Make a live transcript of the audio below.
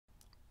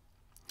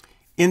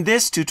In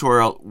this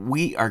tutorial,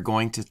 we are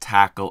going to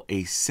tackle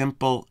a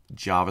simple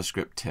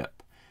JavaScript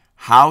tip: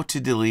 how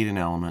to delete an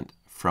element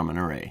from an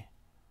array.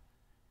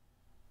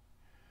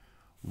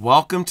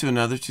 Welcome to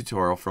another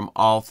tutorial from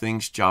All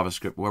Things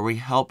JavaScript, where we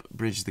help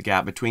bridge the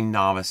gap between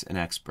novice and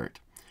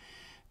expert.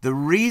 The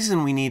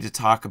reason we need to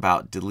talk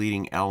about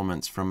deleting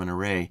elements from an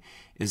array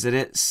is that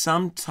it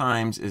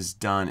sometimes is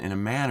done in a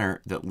manner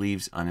that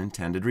leaves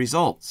unintended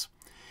results.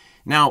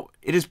 Now,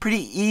 it is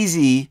pretty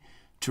easy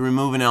to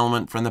remove an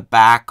element from the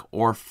back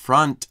or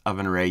front of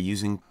an array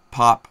using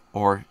pop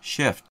or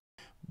shift.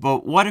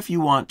 But what if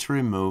you want to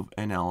remove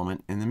an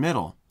element in the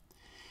middle?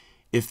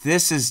 If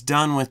this is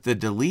done with the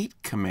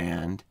delete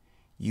command,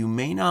 you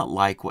may not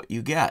like what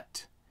you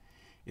get.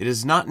 It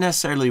is not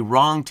necessarily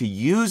wrong to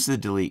use the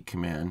delete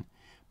command,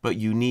 but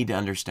you need to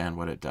understand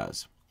what it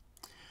does.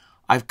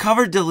 I've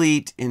covered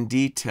delete in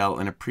detail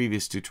in a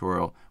previous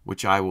tutorial,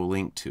 which I will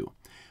link to.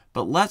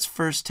 But let's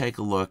first take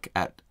a look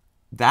at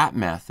that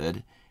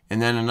method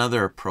and then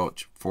another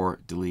approach for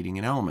deleting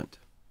an element.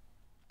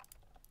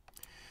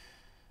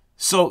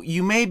 So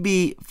you may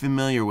be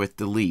familiar with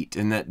delete,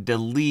 in that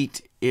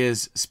delete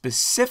is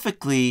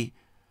specifically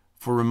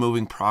for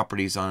removing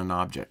properties on an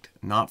object,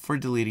 not for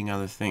deleting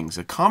other things.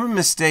 A common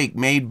mistake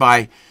made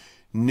by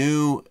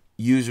new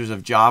users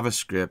of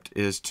JavaScript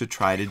is to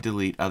try to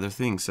delete other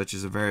things, such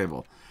as a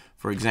variable.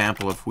 For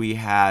example, if we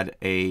had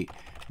a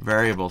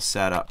variable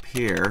set up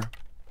here,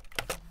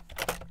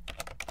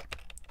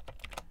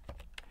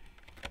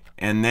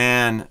 and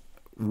then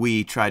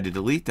we tried to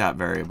delete that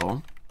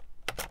variable,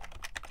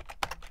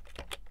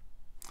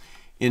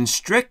 in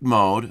strict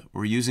mode,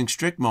 we're using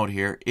strict mode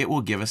here, it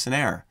will give us an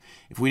error.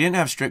 If we didn't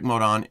have strict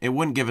mode on, it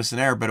wouldn't give us an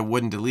error, but it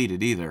wouldn't delete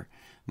it either.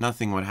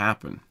 Nothing would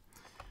happen.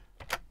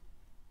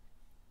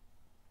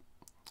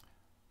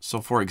 So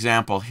for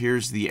example,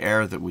 here's the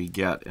error that we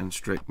get in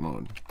strict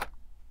mode.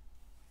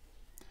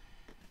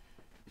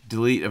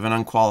 Delete of an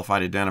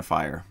unqualified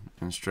identifier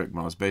in strict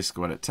mode is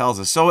basically what it tells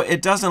us. So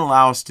it doesn't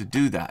allow us to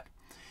do that.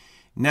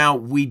 Now,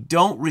 we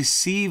don't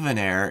receive an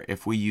error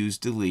if we use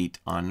delete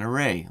on an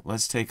array.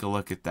 Let's take a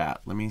look at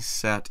that. Let me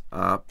set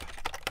up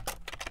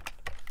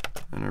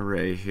an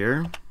array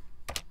here.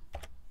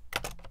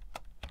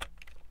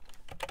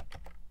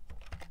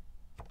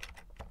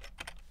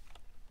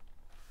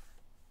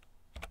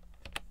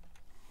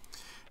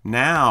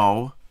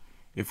 Now,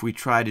 if we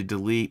try to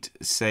delete,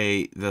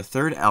 say, the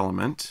third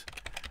element,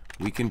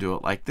 we can do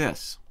it like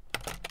this.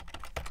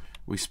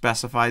 We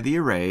specify the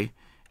array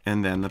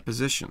and then the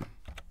position.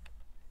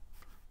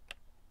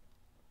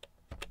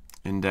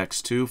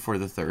 Index 2 for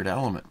the third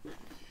element.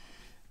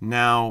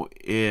 Now,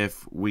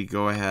 if we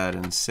go ahead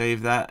and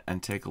save that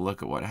and take a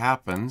look at what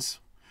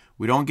happens,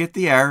 we don't get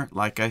the error,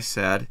 like I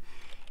said,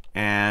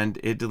 and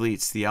it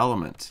deletes the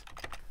element.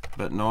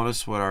 But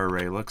notice what our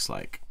array looks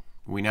like.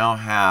 We now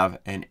have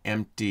an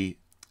empty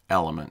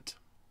element.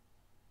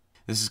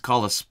 This is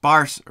called a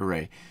sparse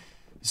array.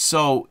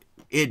 So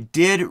it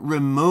did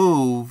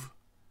remove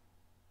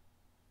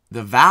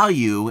the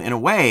value in a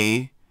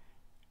way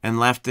and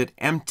left it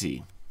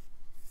empty.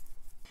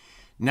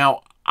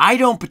 Now, I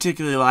don't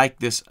particularly like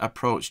this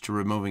approach to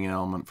removing an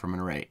element from an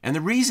array. And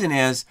the reason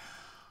is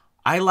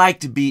I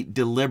like to be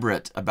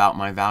deliberate about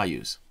my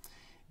values.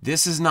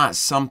 This is not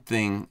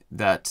something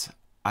that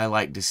I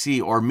like to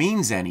see or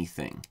means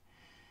anything.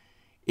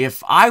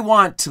 If I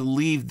want to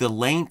leave the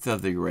length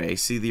of the array,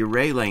 see, the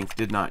array length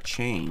did not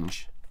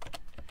change.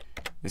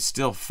 It's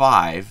still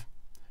 5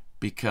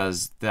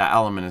 because the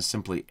element is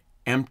simply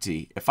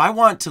empty. If I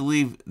want to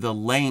leave the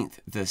length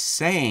the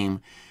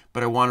same,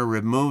 but I want to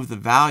remove the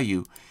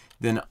value,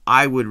 then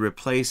I would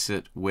replace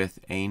it with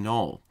a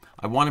null.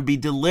 I want to be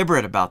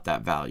deliberate about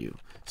that value.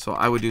 So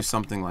I would do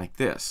something like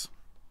this.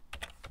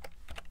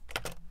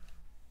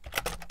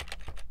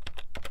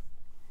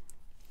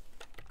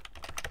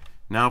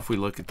 Now if we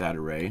look at that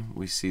array,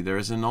 we see there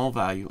is a null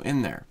value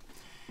in there.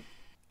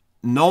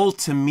 Null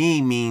to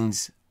me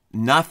means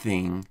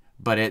nothing,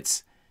 but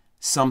it's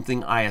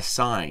something I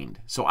assigned.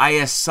 So I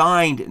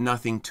assigned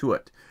nothing to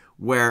it,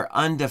 where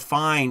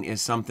undefined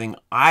is something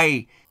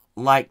I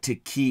like to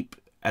keep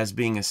as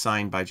being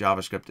assigned by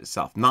JavaScript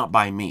itself, not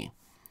by me.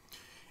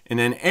 And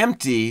then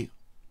empty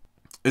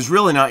is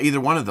really not either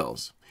one of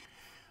those.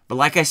 But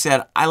like I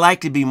said, I like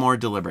to be more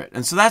deliberate.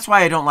 And so that's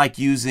why I don't like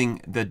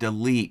using the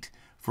delete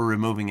for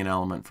removing an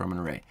element from an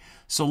array.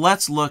 So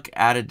let's look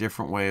at a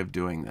different way of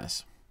doing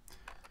this.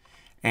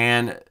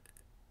 And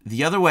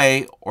the other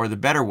way, or the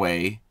better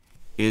way,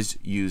 is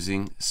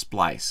using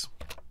splice.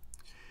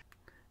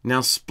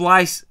 Now,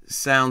 splice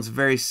sounds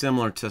very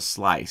similar to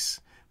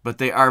slice, but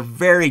they are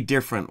very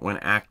different when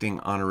acting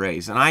on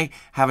arrays. And I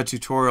have a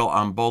tutorial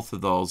on both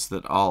of those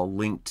that I'll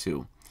link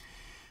to.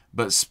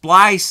 But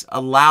splice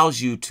allows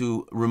you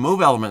to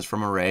remove elements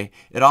from an array.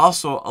 It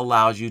also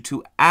allows you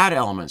to add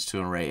elements to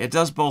an array. It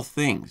does both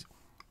things.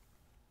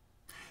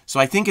 So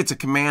I think it's a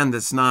command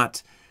that's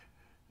not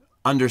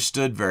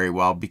understood very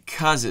well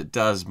because it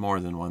does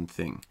more than one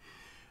thing.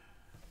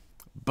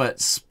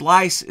 But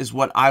splice is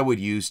what I would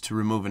use to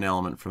remove an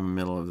element from the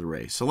middle of the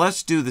array. So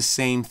let's do the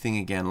same thing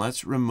again.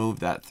 Let's remove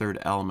that third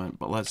element,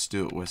 but let's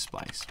do it with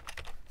splice.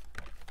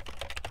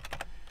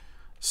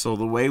 So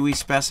the way we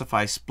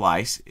specify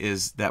splice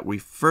is that we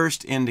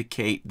first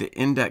indicate the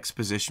index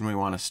position we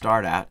want to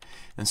start at,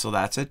 and so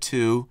that's a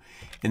 2,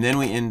 and then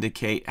we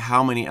indicate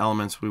how many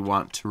elements we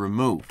want to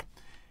remove,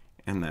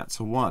 and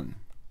that's a 1,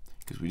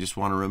 because we just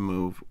want to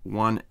remove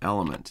one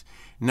element.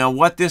 Now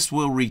what this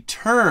will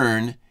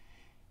return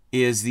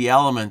is the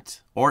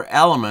element or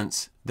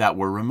elements that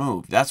were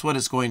removed. That's what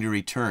it's going to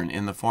return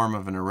in the form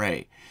of an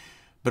array.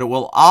 But it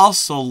will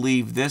also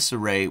leave this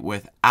array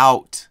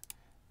without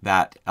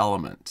that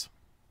element.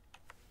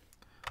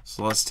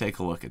 So let's take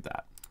a look at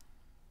that.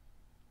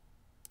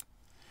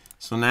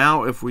 So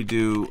now if we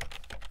do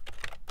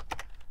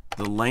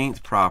the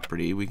length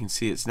property, we can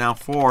see it's now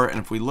 4, and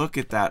if we look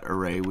at that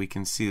array, we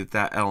can see that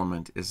that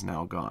element is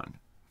now gone.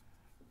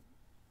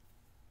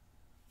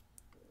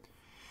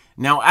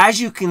 Now, as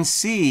you can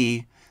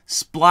see,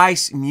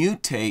 splice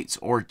mutates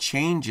or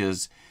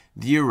changes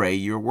the array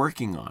you're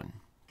working on.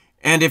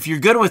 And if you're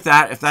good with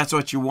that, if that's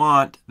what you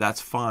want,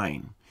 that's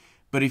fine.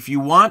 But if you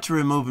want to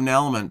remove an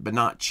element but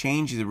not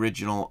change the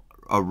original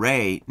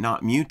array,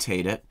 not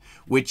mutate it,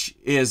 which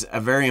is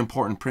a very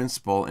important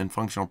principle in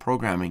functional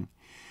programming,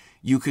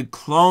 you could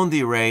clone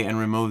the array and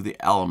remove the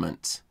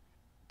element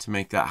to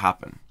make that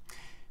happen.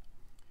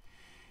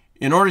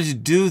 In order to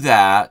do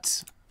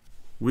that,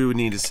 we would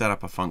need to set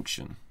up a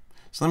function.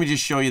 So let me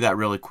just show you that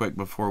really quick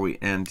before we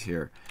end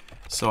here.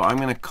 So I'm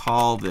going to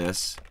call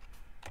this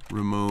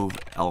remove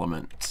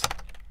element.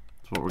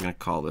 That's what we're going to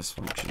call this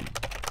function.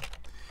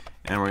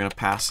 And we're going to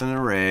pass an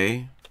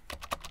array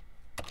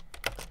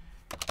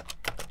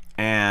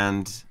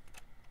and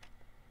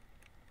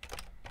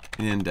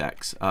an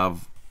index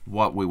of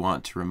what we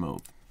want to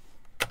remove.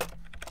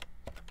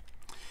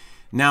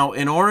 Now,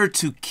 in order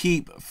to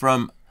keep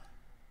from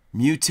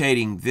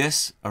mutating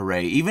this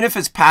array, even if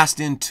it's passed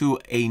into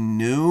a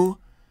new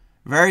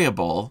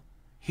variable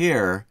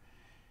here,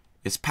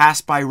 it's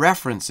passed by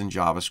reference in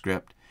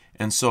JavaScript,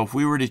 and so if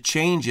we were to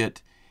change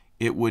it,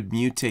 it would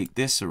mutate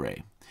this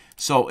array.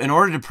 So in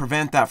order to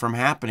prevent that from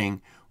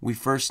happening, we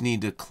first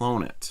need to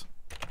clone it.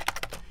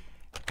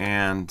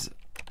 And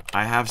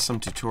I have some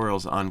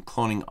tutorials on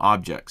cloning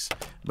objects,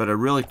 but a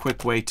really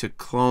quick way to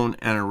clone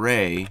an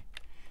array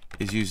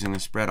is using the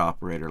spread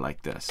operator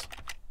like this.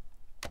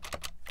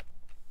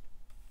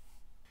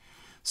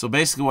 So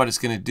basically what it's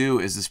going to do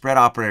is the spread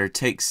operator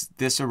takes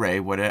this array,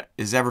 what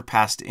is ever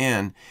passed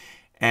in,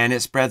 and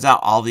it spreads out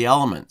all the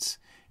elements.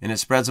 And it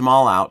spreads them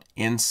all out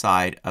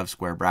inside of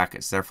square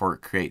brackets. Therefore,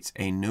 it creates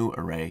a new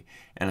array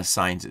and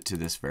assigns it to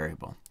this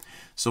variable.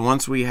 So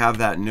once we have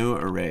that new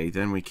array,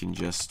 then we can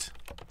just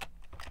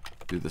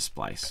do the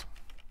splice.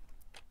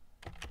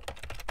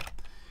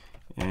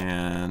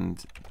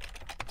 And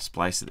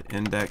splice the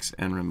index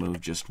and remove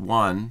just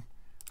one.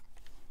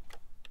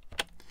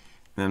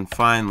 Then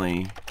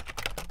finally,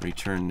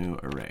 return new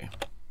array.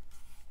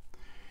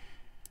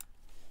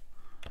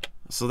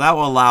 So that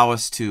will allow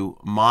us to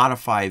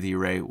modify the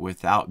array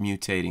without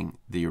mutating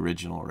the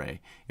original array.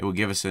 It will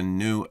give us a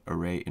new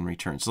array in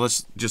return. So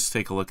let's just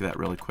take a look at that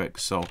really quick.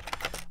 So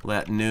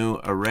let new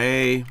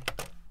array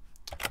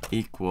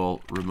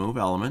equal remove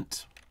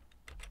element.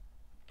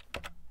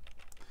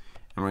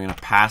 And we're going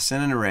to pass in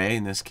an array,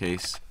 in this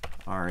case,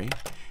 RE.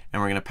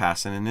 And we're going to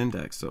pass in an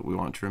index that we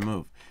want to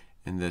remove,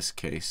 in this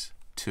case,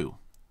 2.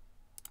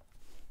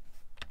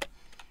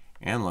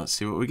 And let's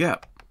see what we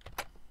get.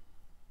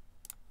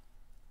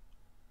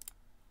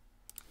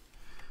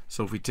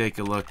 So if we take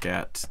a look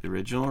at the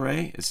original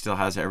array, it still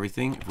has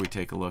everything. If we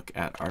take a look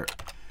at our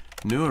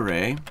new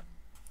array,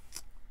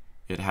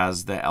 it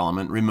has the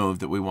element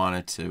removed that we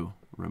wanted to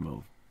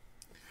remove.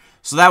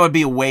 So that would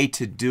be a way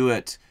to do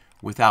it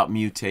without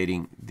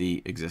mutating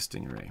the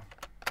existing array,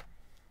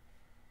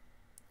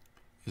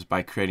 is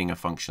by creating a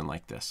function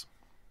like this.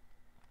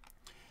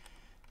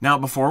 Now,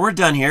 before we're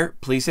done here,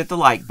 please hit the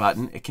like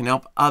button. It can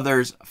help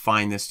others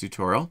find this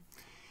tutorial.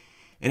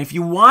 And if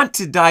you want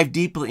to dive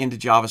deeply into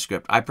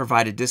JavaScript, I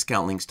provided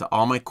discount links to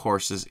all my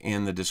courses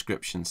in the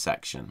description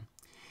section.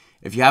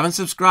 If you haven't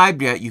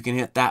subscribed yet, you can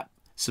hit that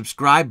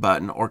subscribe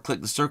button or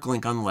click the circle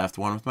link on the left,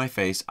 one with my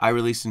face. I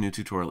release a new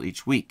tutorial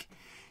each week.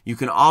 You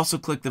can also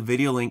click the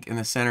video link in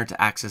the center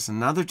to access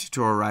another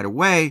tutorial right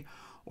away,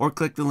 or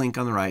click the link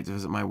on the right to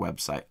visit my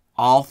website,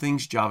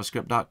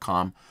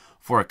 allthingsjavascript.com,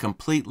 for a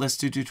complete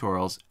list of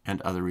tutorials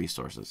and other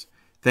resources.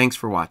 Thanks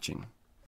for watching.